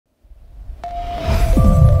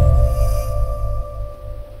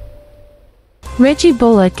Reggie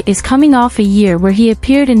Bullock is coming off a year where he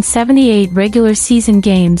appeared in 78 regular season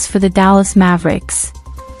games for the Dallas Mavericks.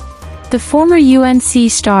 The former UNC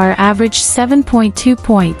star averaged 7.2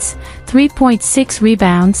 points, 3.6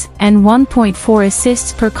 rebounds, and 1.4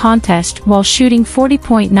 assists per contest while shooting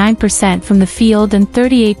 40.9% from the field and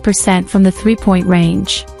 38% from the three-point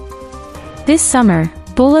range. This summer,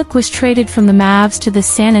 Bullock was traded from the Mavs to the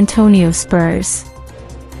San Antonio Spurs.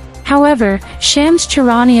 However, Shams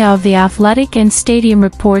Charania of The Athletic and Stadium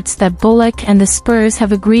reports that Bullock and the Spurs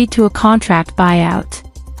have agreed to a contract buyout.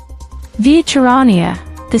 Via Charania,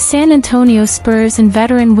 the San Antonio Spurs and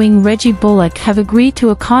veteran wing Reggie Bullock have agreed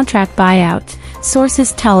to a contract buyout,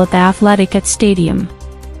 sources tell at The Athletic at Stadium.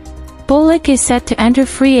 Bullock is set to enter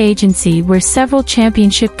free agency where several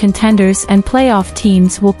championship contenders and playoff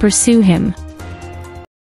teams will pursue him.